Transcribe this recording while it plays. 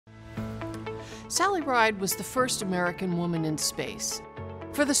Sally Ride was the first American woman in space.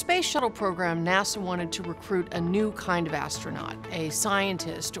 For the space shuttle program, NASA wanted to recruit a new kind of astronaut, a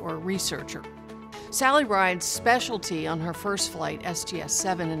scientist or researcher. Sally Ride's specialty on her first flight,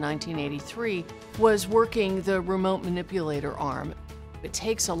 STS-7 in 1983, was working the remote manipulator arm. It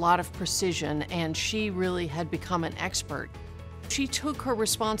takes a lot of precision, and she really had become an expert. She took her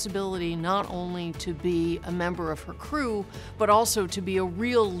responsibility not only to be a member of her crew, but also to be a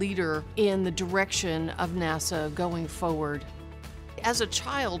real leader in the direction of NASA going forward. As a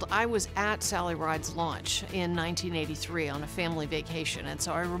child, I was at Sally Ride's launch in 1983 on a family vacation, and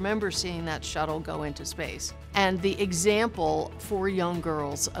so I remember seeing that shuttle go into space. And the example for young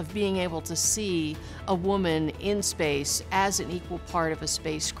girls of being able to see a woman in space as an equal part of a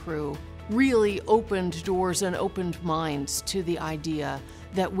space crew really opened doors and opened minds to the idea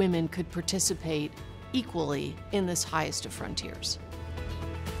that women could participate equally in this highest of frontiers.